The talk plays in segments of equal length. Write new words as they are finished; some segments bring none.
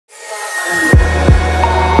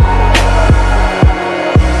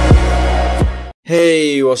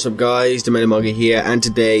Hey, what's up guys, Monkey here, and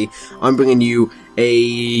today I'm bringing you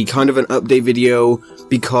a kind of an update video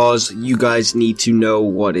because you guys need to know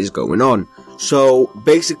what is going on. So,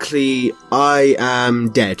 basically, I am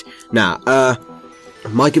dead. Now,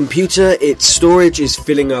 my computer, its storage is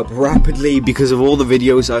filling up rapidly because of all the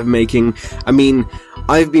videos I'm making. I mean,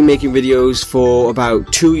 I've been making videos for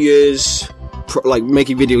about 2 years,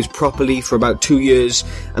 making videos properly for about 2 years,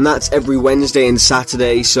 and that's every Wednesday and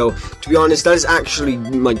Saturday. So to be honest, that is actually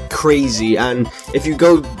like crazy. And if you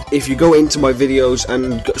go into my videos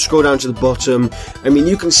and scroll down to the bottom, I mean,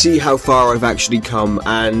 you can see how far I've actually come,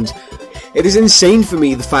 and it is insane for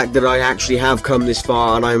me, the fact that I actually have come this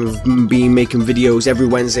far, and I've been making videos every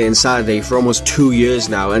Wednesday and Saturday for almost 2 years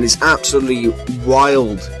now, and it's absolutely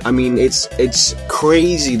wild. I mean, it's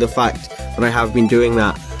crazy, the fact that I have been doing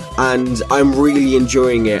that, and I'm really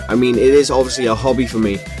enjoying it. I mean, it is obviously a hobby for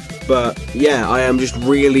me, but yeah, I am just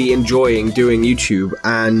really enjoying doing YouTube.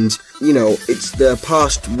 And you know, it's the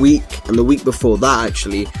past week and the week before that,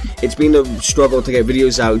 actually, it's been a struggle to get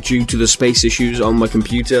videos out due to the space issues on my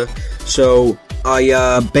computer. So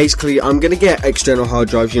I'm gonna get external hard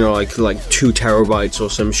drives, you know, like 2 terabytes or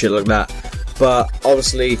some shit like that. But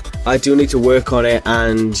obviously I do need to work on it,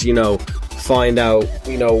 and you know, find out,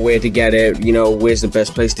 you know, where to get it, you know, where's the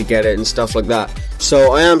best place to get it and stuff like that.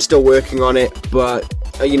 So I am still working on it, but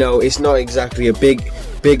you know, it's not exactly a big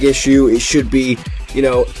issue. It should be, you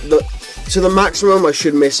know, to the maximum I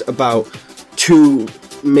should miss about 2,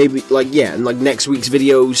 maybe, like next week's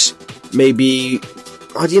videos, maybe,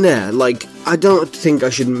 I don't know, like, I don't think I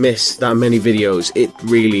should miss that many videos. It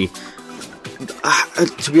really,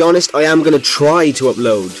 to be honest, I am gonna try to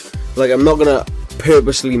upload. Like, I'm not gonna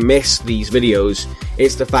purposely miss these videos.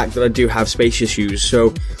 It's the fact that I do have space issues,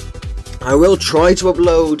 so I will try to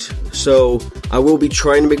upload. So I will be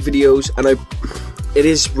trying to make videos, and it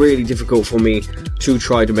is really difficult for me to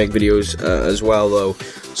try to make videos as well, though.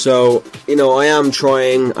 So, you know, I am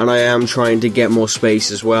trying, and I am trying to get more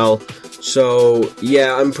space as well. So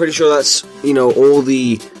yeah, I'm pretty sure that's, you know, all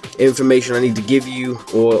the information I need to give you,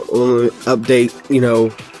 or update, you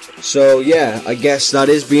know. So yeah, I guess that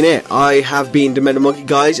has been it. I have been the Monkey,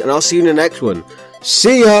 guys, and I'll see you in the next one.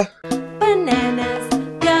 See ya!